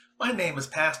My name is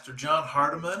Pastor John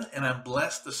Hardiman, and I'm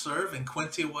blessed to serve in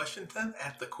Quincy, Washington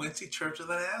at the Quincy Church of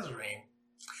the Nazarene.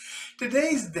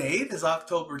 Today's date is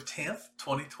October 10th,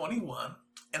 2021,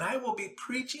 and I will be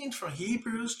preaching from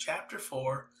Hebrews chapter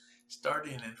 4,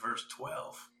 starting in verse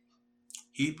 12.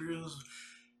 Hebrews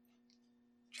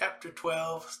chapter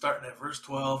 12, starting at verse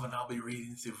 12, and I'll be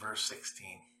reading through verse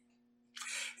 16.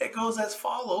 It goes as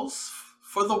follows: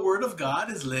 For the word of God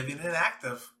is living and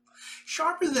active,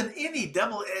 sharper than any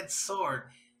double-edged sword.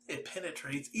 It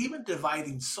penetrates, even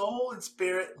dividing soul and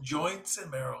spirit, joints and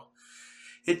marrow.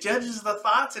 It judges the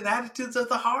thoughts and attitudes of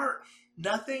the heart.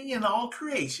 Nothing in all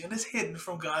creation is hidden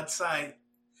from God's sight.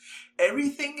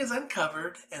 Everything is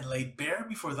uncovered and laid bare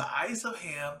before the eyes of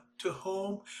Him to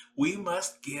whom we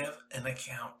must give an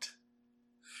account.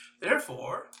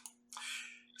 Therefore,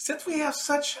 since we have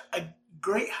such a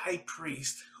great high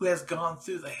priest who has gone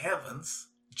through the heavens,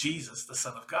 Jesus, the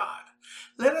Son of God,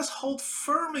 let us hold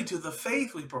firmly to the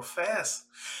faith we profess.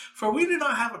 For we do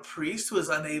not have a priest who is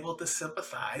unable to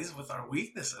sympathize with our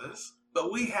weaknesses, but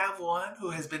we have one who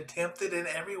has been tempted in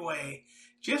every way,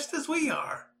 just as we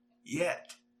are,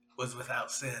 yet was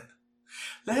without sin.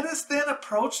 Let us then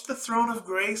approach the throne of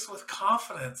grace with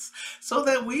confidence, so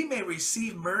that we may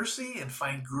receive mercy and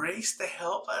find grace to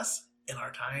help us in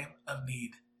our time of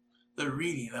need. The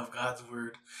reading of God's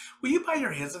Word. Will you bow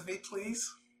your heads with me,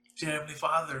 please? Dear Heavenly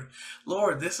Father,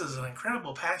 Lord, this is an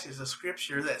incredible passage of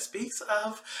Scripture that speaks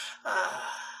of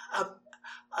a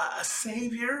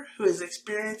Savior who has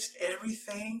experienced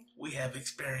everything we have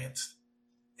experienced,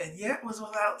 and yet was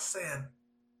without sin.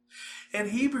 In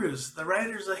Hebrews, the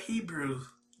writer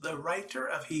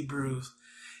of Hebrews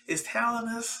is telling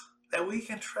us that we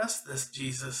can trust this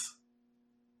Jesus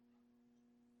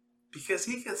because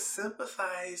He can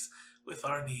sympathize with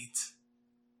our needs.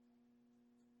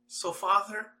 So,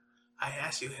 Father, I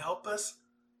ask you help us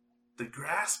to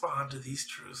grasp onto these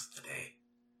truths today.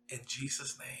 In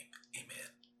Jesus' name,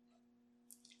 amen.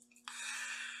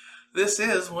 This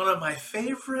is one of my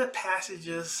favorite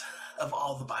passages of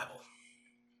all the Bible.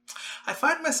 I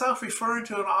find myself referring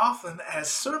to it often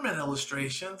as sermon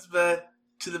illustrations, but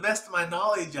to the best of my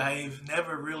knowledge, I've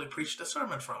never really preached a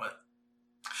sermon from it.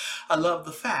 I love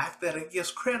the fact that it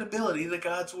gives credibility to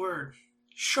God's Word,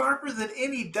 sharper than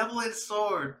any double-edged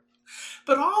sword,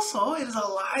 but also it is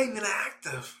alive and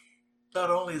active. Not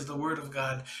only is the Word of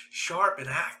God sharp and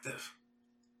active,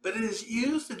 but it is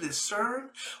used to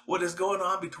discern what is going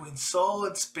on between soul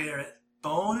and spirit,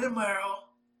 bone and marrow,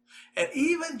 and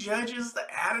even judges the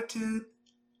attitude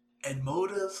and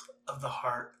motives of the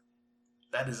heart.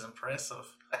 That is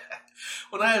impressive.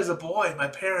 When I was a boy, my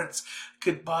parents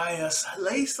could buy us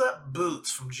lace-up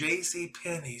boots from J.C.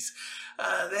 Penney's.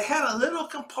 They had a little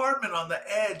compartment on the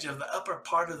edge of the upper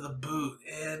part of the boot,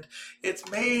 and it's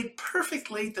made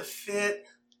perfectly to fit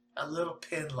a little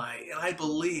pen light, and I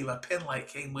believe a pen light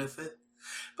came with it,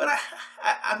 but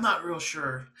I'm not real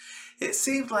sure. It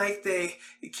seemed like they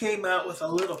came out with a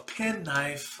little pen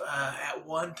knife at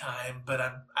one time, but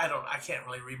I can't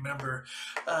really remember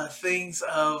things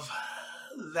of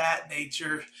that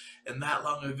nature and that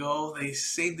long ago. They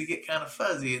seem to get kind of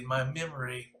fuzzy in my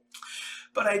memory.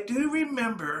 But I do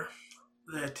remember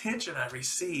the attention I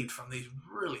received from these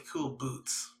really cool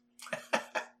boots.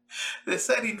 The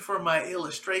setting for my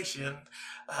illustration,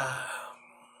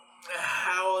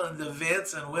 how and the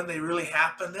events and when they really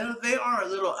happened, they are a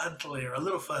little unclear, a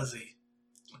little fuzzy.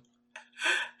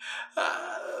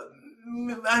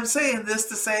 I'm saying this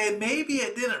to say maybe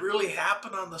it didn't really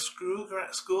happen on the school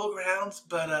grounds,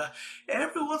 but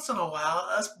every once in a while,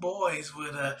 us boys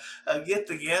would get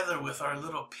together with our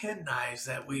little pen knives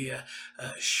that we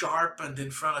sharpened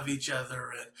in front of each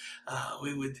other, and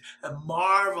we would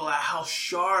marvel at how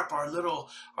sharp our little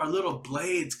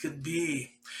blades could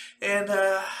be, and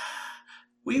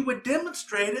we would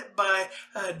demonstrate it by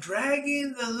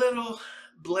dragging the little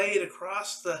blade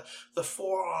across the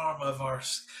forearm of our,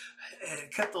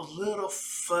 and cut those little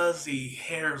fuzzy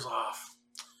hairs off.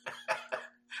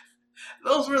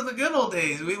 Those were the good old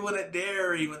days. We wouldn't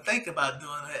dare even think about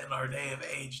doing it in our day of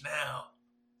age now.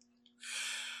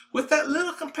 With that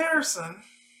little comparison,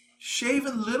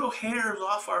 shaving little hairs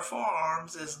off our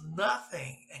forearms is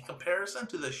nothing in comparison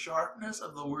to the sharpness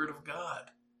of the Word of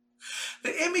God.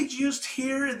 The image used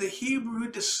here in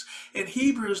Hebrews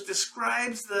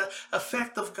describes the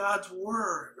effect of God's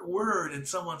word in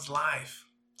someone's life.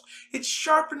 It's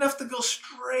sharp enough to go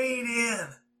straight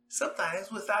in, sometimes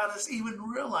without us even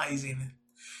realizing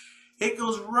it. It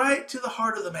goes right to the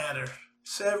heart of the matter,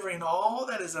 severing all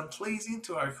that is unpleasing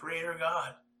to our Creator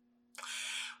God.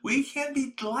 We can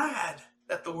be glad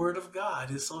that the Word of God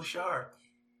is so sharp.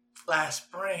 Last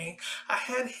spring, I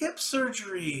had hip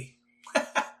surgery.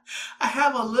 I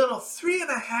have a little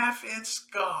 3.5-inch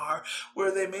scar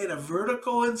where they made a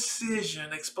vertical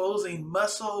incision exposing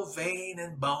muscle, vein,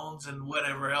 and bones and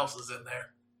whatever else is in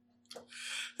there.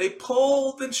 They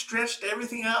pulled and stretched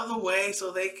everything out of the way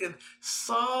so they could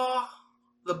saw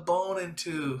the bone in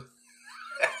two.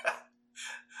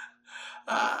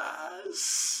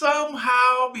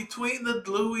 Somehow, between the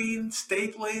gluing,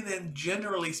 stapling, and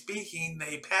generally speaking,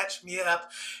 they patched me up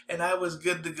and I was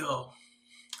good to go.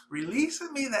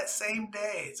 Releasing me that same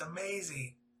day. It's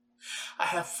amazing. I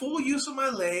have full use of my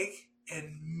leg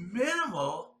and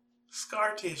minimal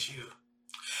scar tissue.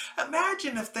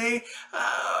 Imagine if they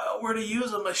were to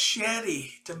use a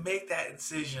machete to make that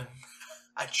incision,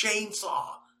 a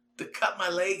chainsaw to cut my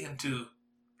leg in two.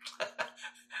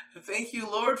 Thank you,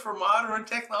 Lord, for modern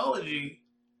technology.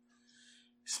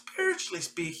 Spiritually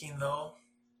speaking, though,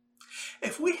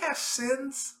 if we have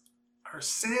sins or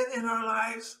sin in our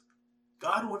lives,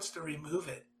 God wants to remove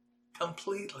it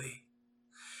completely.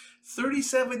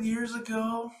 37 years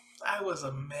ago, I was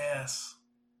a mess.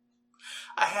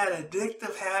 I had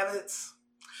addictive habits.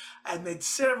 I made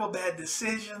several bad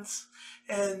decisions,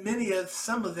 and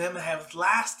some of them have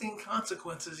lasting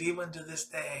consequences even to this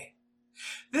day.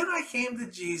 Then I came to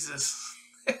Jesus.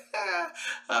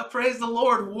 Praise the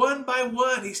Lord. One by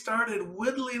one, he started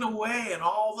whittling away at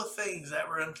all the things that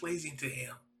were unpleasing to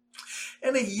him.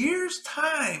 In a year's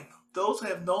time, those who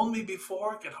have known me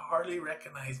before could hardly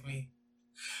recognize me.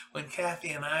 When Kathy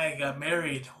and I got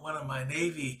married, one of my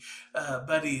Navy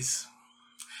buddies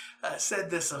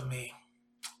said this of me: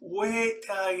 "Wait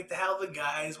till I tell the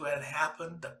guys what had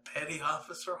happened to Petty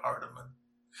Officer Hardiman.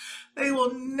 They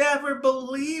will never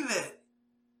believe it."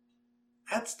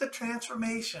 That's the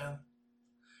transformation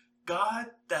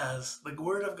God does, the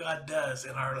Word of God does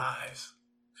in our lives.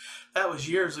 That was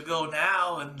years ago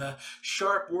now, and the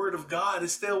sharp Word of God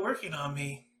is still working on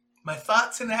me. My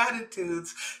thoughts and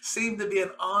attitudes seem to be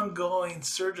an ongoing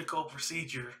surgical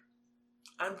procedure.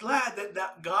 I'm glad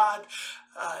that God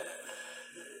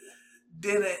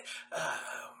didn't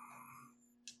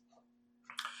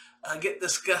get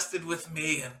disgusted with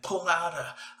me and pull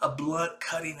out a blunt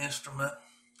cutting instrument.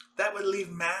 That would leave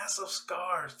massive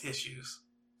scar tissues.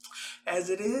 As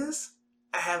it is,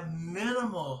 I have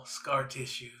minimal scar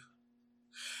tissue.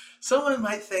 Someone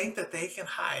might think that they can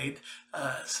hide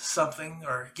something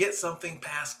or get something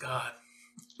past God.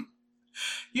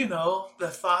 You know, the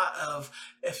thought of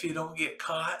if you don't get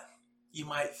caught, you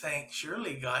might think,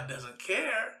 surely God doesn't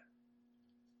care.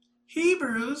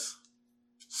 Hebrews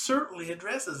certainly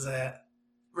addresses that.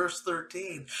 Verse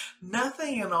 13,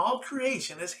 nothing in all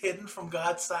creation is hidden from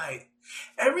God's sight.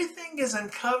 Everything is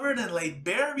uncovered and laid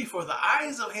bare before the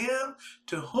eyes of him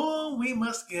to whom we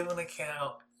must give an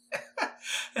account.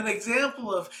 An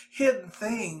example of hidden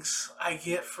things I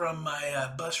get from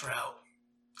my bus route.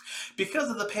 Because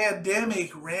of the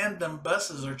pandemic, random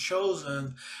buses are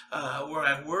chosen where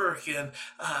I work, and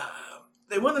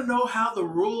they want to know how the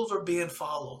rules are being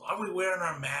followed. Are we wearing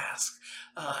our mask?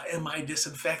 Am I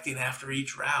disinfecting after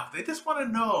each route? They just want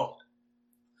to know.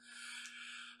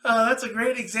 That's a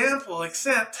great example,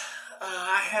 except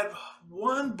I had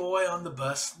one boy on the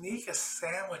bus sneak a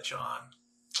sandwich on,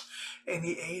 and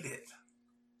he ate it.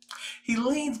 He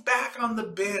leans back on the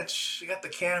bench, got the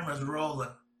cameras rolling,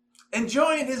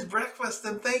 enjoying his breakfast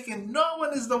and thinking no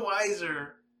one is the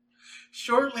wiser.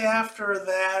 Shortly after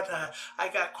that, I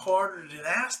got cornered and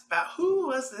asked about who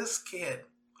was this kid.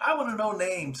 I want to know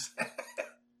names.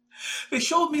 They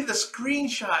showed me the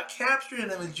screenshot capturing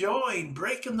him enjoying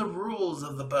breaking the rules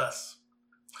of the bus.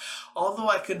 Although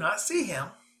I could not see him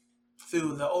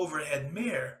through the overhead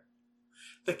mirror,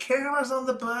 the cameras on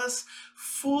the bus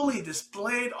fully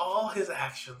displayed all his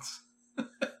actions.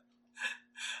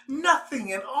 Nothing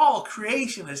in all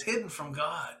creation is hidden from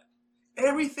God.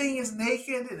 Everything is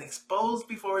naked and exposed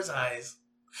before his eyes.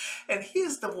 And he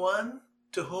is the one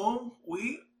to whom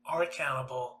we are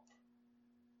accountable.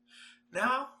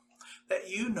 Now that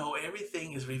you know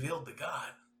everything is revealed to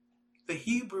God, the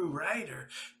Hebrew writer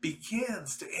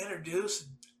begins to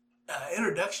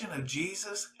introduction of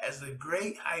Jesus as the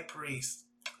great high priest.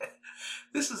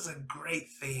 This is a great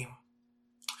theme.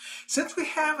 Since we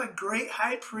have a great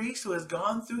high priest who has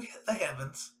gone through the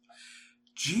heavens,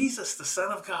 Jesus, the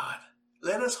Son of God,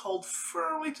 let us hold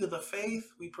firmly to the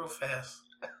faith we profess.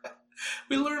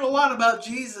 We learn a lot about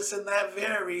Jesus in a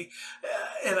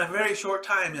very short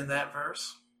time in that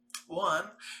verse. 1,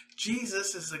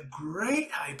 Jesus is a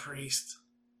great high priest.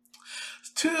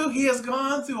 2, he has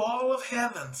gone through all of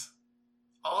heavens.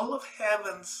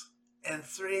 And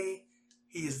 3,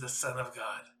 he is the Son of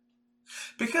God.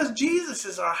 Because Jesus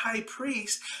is our high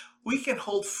priest, we can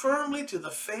hold firmly to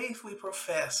the faith we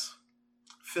profess.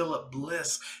 Philip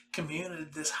Bliss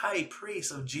communicated this high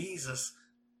priest of Jesus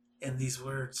in these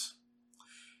words.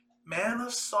 Man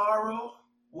of sorrow,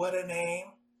 what a name,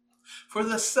 for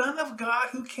the Son of God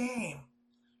who came,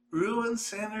 ruined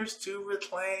sinners to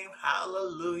reclaim.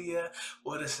 Hallelujah,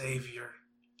 what a Savior.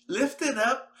 Lifted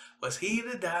up was he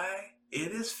to die.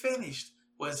 It is finished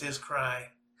was his cry.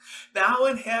 Now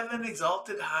in heaven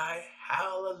exalted high.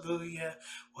 Hallelujah,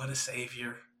 what a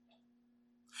Savior.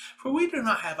 For we do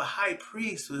not have a high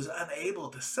priest who is unable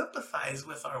to sympathize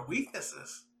with our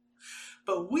weaknesses,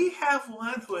 but we have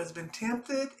one who has been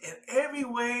tempted in every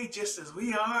way just as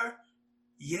we are,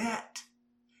 yet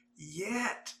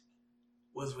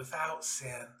was without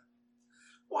sin.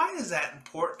 Why is that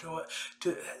important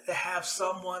to have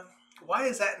someone? Why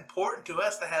is that important to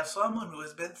us to have someone who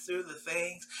has been through the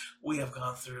things we have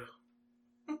gone through?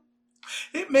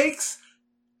 It makes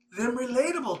them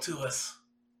relatable to us.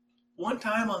 One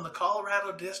time on the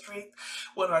Colorado district,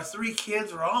 when our 3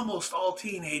 kids were almost all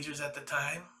teenagers at the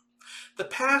time, the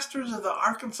pastors of the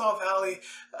Arkansas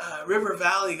River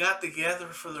Valley got together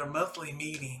for their monthly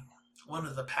meeting. One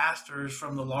of the pastors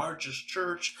from the largest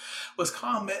church was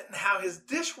commenting how his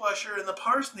dishwasher in the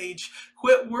parsonage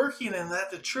quit working and that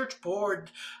the church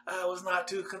board was not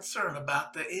too concerned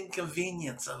about the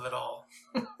inconvenience of it all.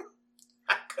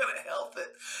 I couldn't help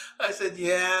it. I said,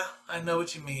 yeah, I know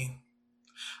what you mean.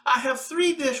 I have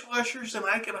 3 dishwashers and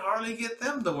I can hardly get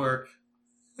them to work.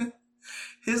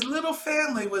 His little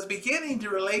family was beginning to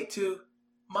relate to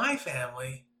my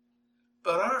family,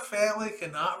 but our family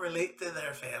cannot relate to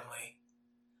their family.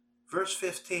 Verse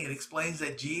 15 explains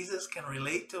that Jesus can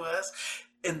relate to us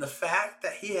in the fact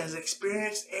that he has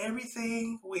experienced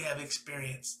everything we have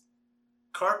experienced.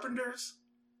 Carpenters,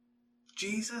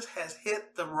 Jesus has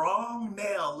hit the wrong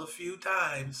nail a few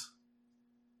times.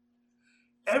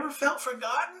 Ever felt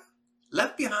forgotten?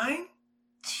 Left behind?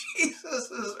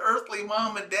 Jesus' earthly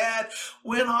mom and dad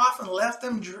went off and left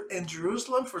them in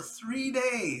Jerusalem for 3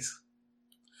 days.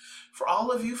 For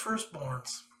all of you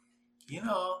firstborns, you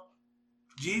know,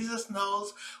 Jesus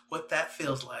knows what that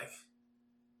feels like.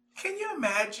 Can you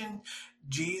imagine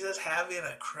Jesus having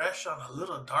a crush on a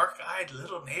little dark-eyed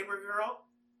little neighbor girl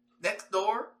next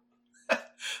door?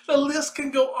 The list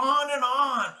can go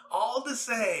on, all to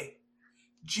say,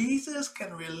 Jesus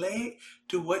can relate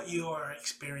to what you are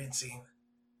experiencing.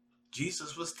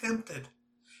 Jesus was tempted.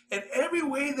 In every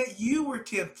way that you were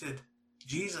tempted,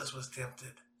 Jesus was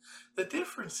tempted. The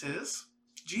difference is,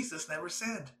 Jesus never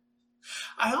sinned.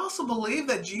 I also believe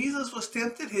that Jesus was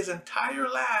tempted his entire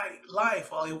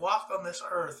life while he walked on this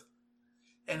earth.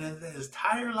 And in his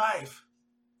entire life,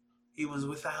 he was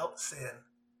without sin.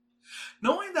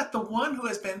 Knowing that the one who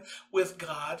has been with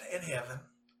God in heaven,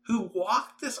 who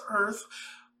walked this earth,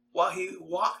 while he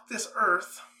walked this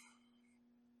earth,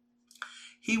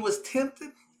 he was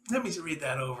tempted. Let me read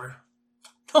that over.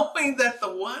 Knowing that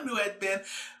the one who had been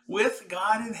with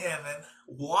God in heaven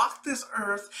walked this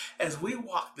earth as we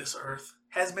walk this earth,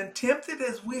 has been tempted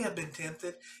as we have been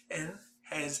tempted, and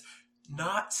has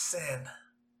not sinned.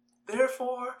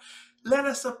 Therefore, let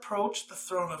us approach the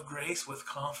throne of grace with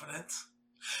confidence,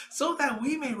 so that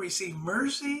we may receive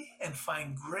mercy and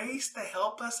find grace to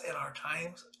help us in our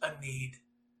times of need.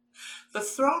 The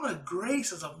throne of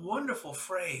grace is a wonderful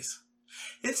phrase.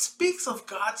 It speaks of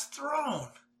God's throne.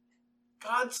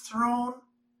 God's throne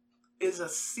is a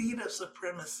seat of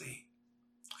supremacy.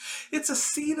 It's a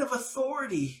seat of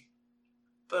authority,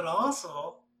 but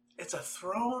also it's a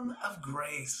throne of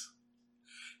grace.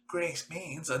 Grace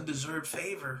means undeserved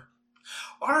favor.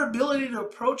 Our ability to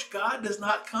approach God does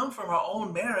not come from our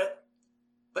own merit,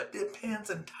 but depends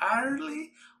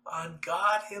entirely on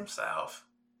God himself.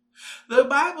 The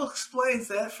Bible explains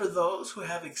that for those who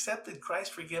have accepted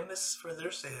Christ's forgiveness for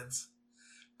their sins,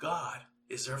 God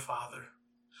is their Father,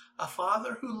 a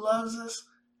Father who loves us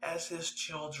as his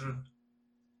children.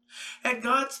 At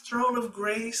God's throne of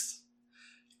grace,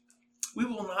 we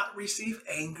will not receive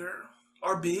anger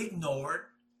or be ignored.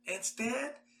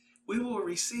 Instead, we will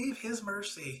receive his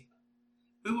mercy.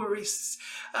 We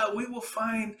will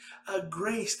find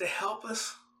grace to help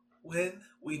us when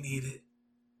we need it.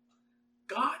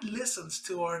 God listens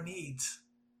to our needs.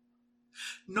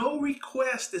 No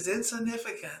request is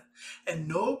insignificant, and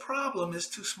no problem is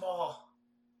too small.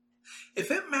 If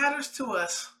it matters to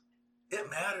us, it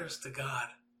matters to God.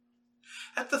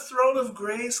 At the throne of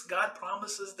grace, God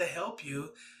promises to help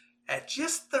you at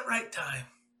just the right time.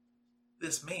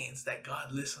 This means that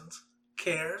God listens,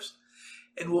 cares,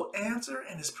 and will answer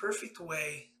in his perfect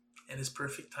way, in his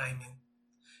perfect timing.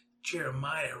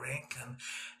 Jeremiah Rankin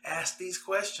asked these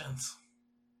questions.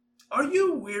 Are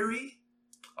you weary?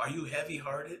 Are you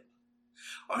heavy-hearted?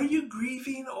 Are you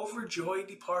grieving over joy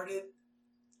departed?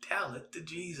 Tell it to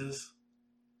Jesus.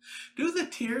 Do the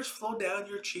tears flow down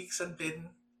your cheeks unbidden?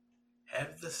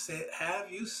 Have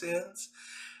you sins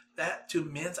that to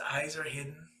men's eyes are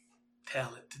hidden?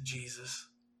 Tell it to Jesus.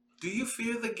 Do you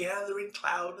fear the gathering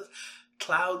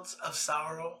clouds of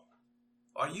sorrow?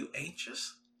 Are you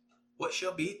anxious? What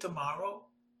shall be tomorrow?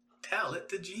 Tell it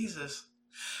to Jesus.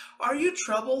 Are you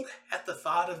troubled at the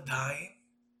thought of dying?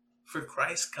 For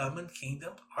Christ's coming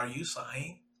kingdom, are you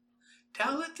sighing?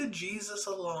 Tell it to Jesus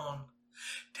alone.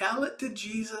 Tell it to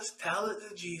Jesus, tell it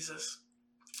to Jesus.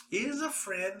 He is a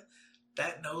friend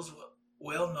that knows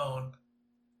well known.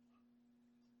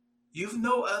 You've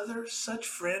no other such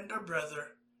friend or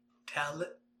brother. Tell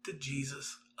it to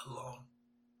Jesus alone.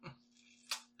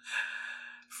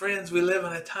 Friends, we live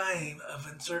in a time of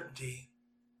uncertainty.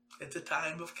 It's a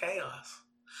time of chaos,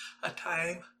 a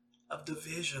time of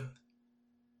division,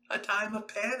 a time of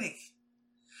panic.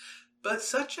 But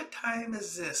such a time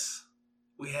as this,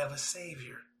 we have a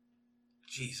Savior,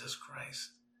 Jesus Christ.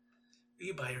 Will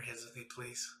you bow your heads with me,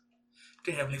 please?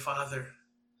 Dear Heavenly Father,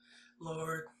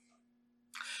 Lord,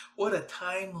 what a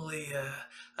timely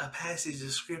passage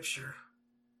of Scripture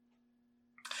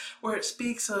where it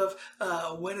speaks of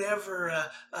whatever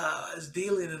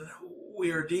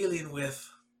we are dealing with.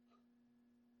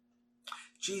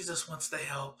 Jesus wants to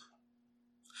help.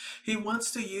 He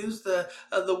wants to use the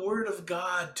Word of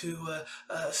God to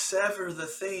sever the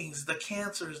things, the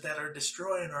cancers that are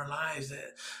destroying our lives,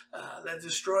 that are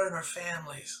destroying our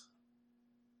families.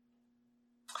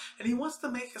 And He wants to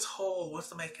make us whole, wants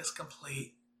to make us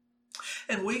complete.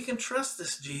 And we can trust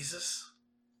this Jesus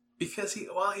because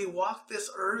while He walked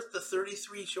this earth the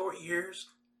 33 short years,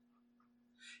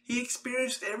 He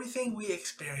experienced everything we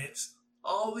experienced,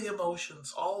 all the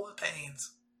emotions, all the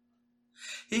pains.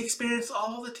 He experienced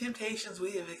all the temptations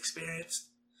we have experienced,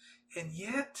 and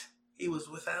yet He was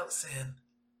without sin.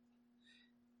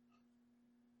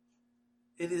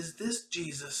 It is this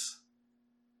Jesus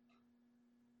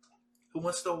who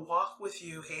wants to walk with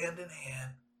you hand in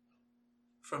hand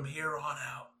from here on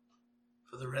out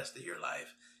for the rest of your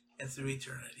life and through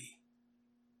eternity.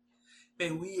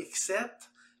 May we accept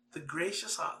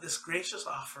this gracious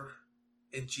offer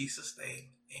in Jesus' name.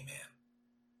 Amen.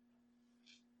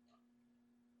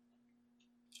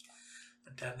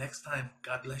 Until next time,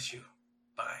 God bless you.